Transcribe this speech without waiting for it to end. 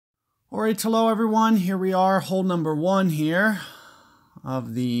All right, hello everyone. Here we are, hole number 1 here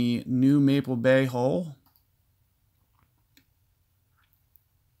of the new Maple Bay hole.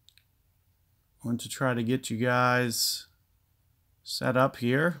 I want to try to get you guys set up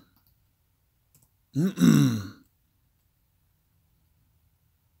here.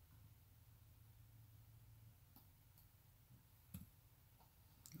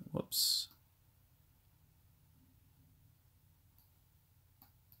 Whoops.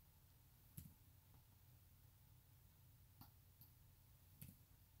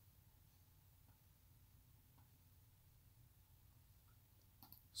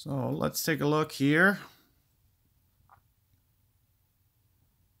 So let's take a look here.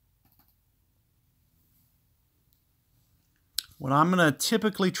 What I'm going to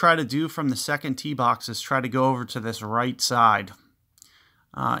typically try to do from the second tee box is try to go over to this right side.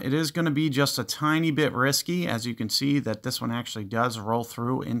 It is going to be just a tiny bit risky, as you can see that this one actually does roll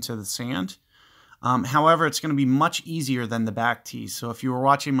through into the sand. However, it's going to be much easier than the back tees. So if you were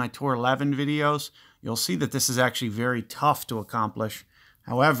watching my Tour 11 videos, you'll see that this is actually very tough to accomplish.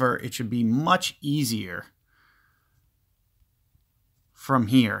 However, it should be much easier from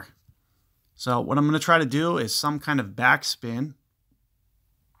here. So what I'm going to try to do is some kind of backspin.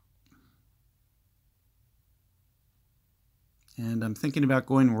 And I'm thinking about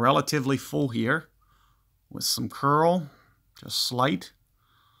going relatively full here with some curl, just slight.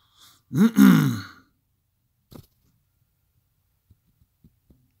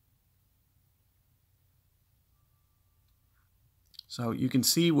 So you can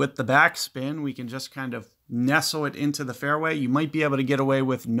see with the backspin, we can just kind of nestle it into the fairway. You might be able to get away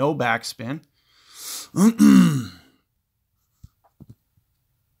with no backspin.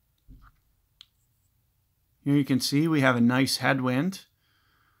 Here you can see we have a nice headwind.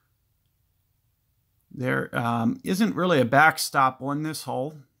 There isn't really a backstop on this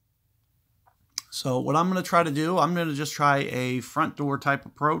hole. So what I'm going to try to do, I'm going to just try a front door type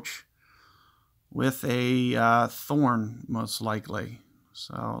approach with a thorn, most likely.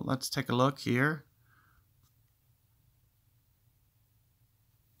 So let's take a look here.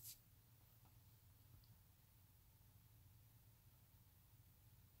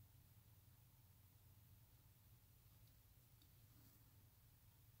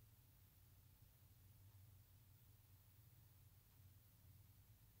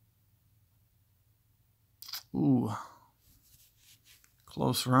 Ooh,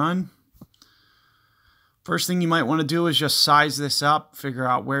 close run. First thing you might want to do is just size this up, figure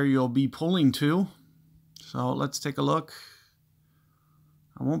out where you'll be pulling to. So let's take a look.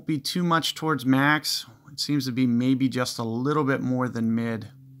 I won't be too much towards max. It seems to be maybe just a little bit more than mid.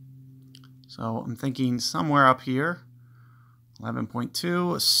 So I'm thinking somewhere up here. 11.2,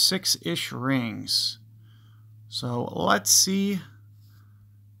 6-ish rings. So let's see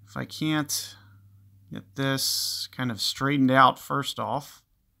if I can't get this kind of straightened out first off.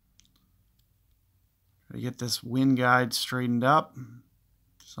 Try to get this wind guide straightened up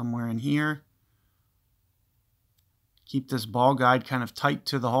somewhere in here. Keep this ball guide kind of tight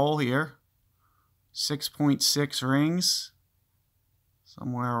to the hole here. 6.6 rings.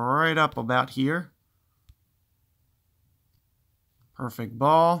 Somewhere right up about here. Perfect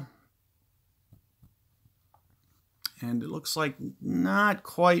ball. And it looks like not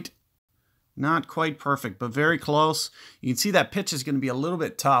quite perfect, but very close. You can see that pitch is going to be a little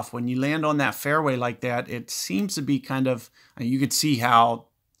bit tough. When you land on that fairway like that, it seems to be kind of, you could see how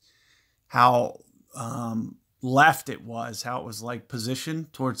left it was, how it was like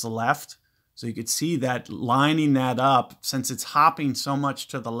positioned towards the left. So you could see that lining that up, since it's hopping so much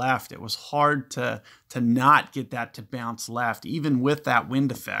to the left, it was hard to not get that to bounce left, even with that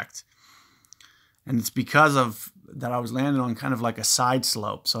wind effect. And it's because of that I was landing on kind of like a side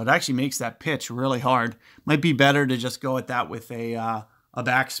slope. So it actually makes that pitch really hard. Might be better to just go at that with a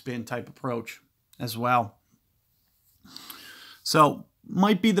backspin type approach as well. So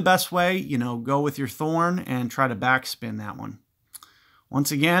might be the best way, you know, go with your thorn and try to backspin that one.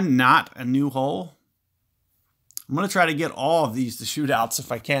 Once again, not a new hole. I'm going to try to get all of these to shootouts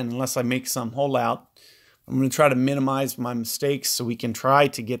if I can, unless I make some hole out. I'm going to try to minimize my mistakes so we can try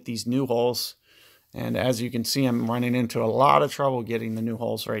to get these new holes. And as you can see, I'm running into a lot of trouble getting the new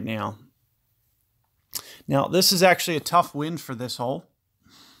holes right now. Now, this is actually a tough wind for this hole.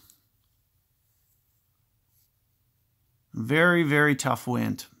 Very, very tough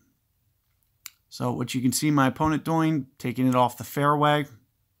wind. So what you can see my opponent doing, taking it off the fairway.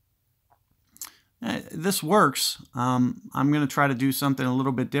 This works. I'm going to try to do something a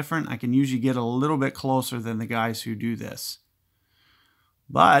little bit different. I can usually get a little bit closer than the guys who do this.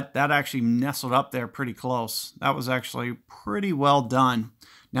 But that actually nestled up there pretty close. That was actually pretty well done.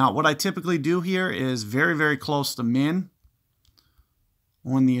 Now, what I typically do here is very, very close to min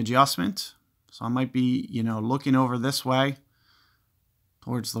on the adjustment. So I might be, looking over this way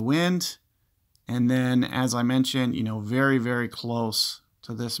towards the wind. And then, as I mentioned, very, very close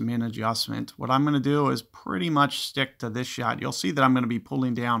to this min adjustment. What I'm going to do is pretty much stick to this shot. You'll see that I'm going to be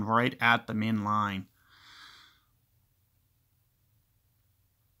pulling down right at the min line.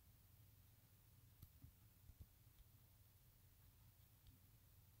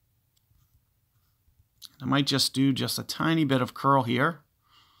 I might just do just a tiny bit of curl here.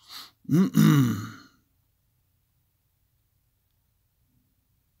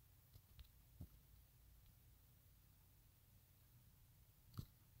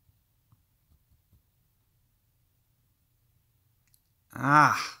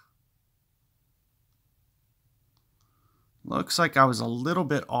 Looks like I was a little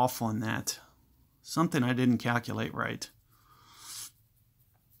bit off on that. Something I didn't calculate right.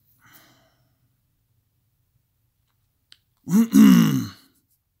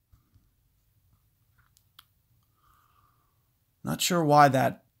 Not sure why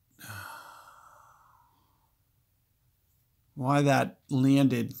that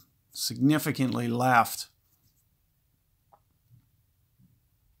landed significantly left.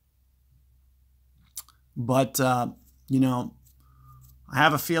 But I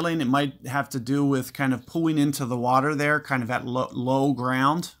have a feeling it might have to do with kind of pulling into the water there, kind of at low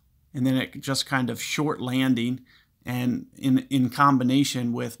ground, and then it just kind of short landing, and in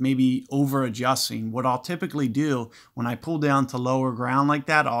combination with maybe over adjusting. What I'll typically do when I pull down to lower ground like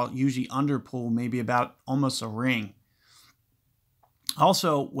that, I'll usually under pull maybe about almost a ring.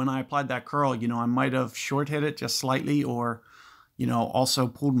 Also, when I applied that curl, I might have short hit it just slightly, or also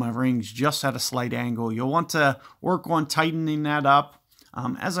pulled my rings just at a slight angle. You'll want to work on tightening that up.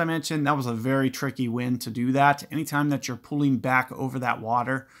 As I mentioned, that was a very tricky wind to do that. Anytime that you're pulling back over that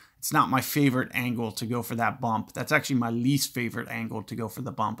water, it's not my favorite angle to go for that bump. That's actually my least favorite angle to go for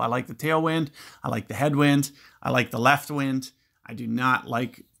the bump. I like the tailwind. I like the headwind. I like the left wind. I do not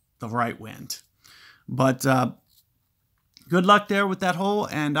like the right wind. But good luck there with that hole,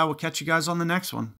 and I will catch you guys on the next one.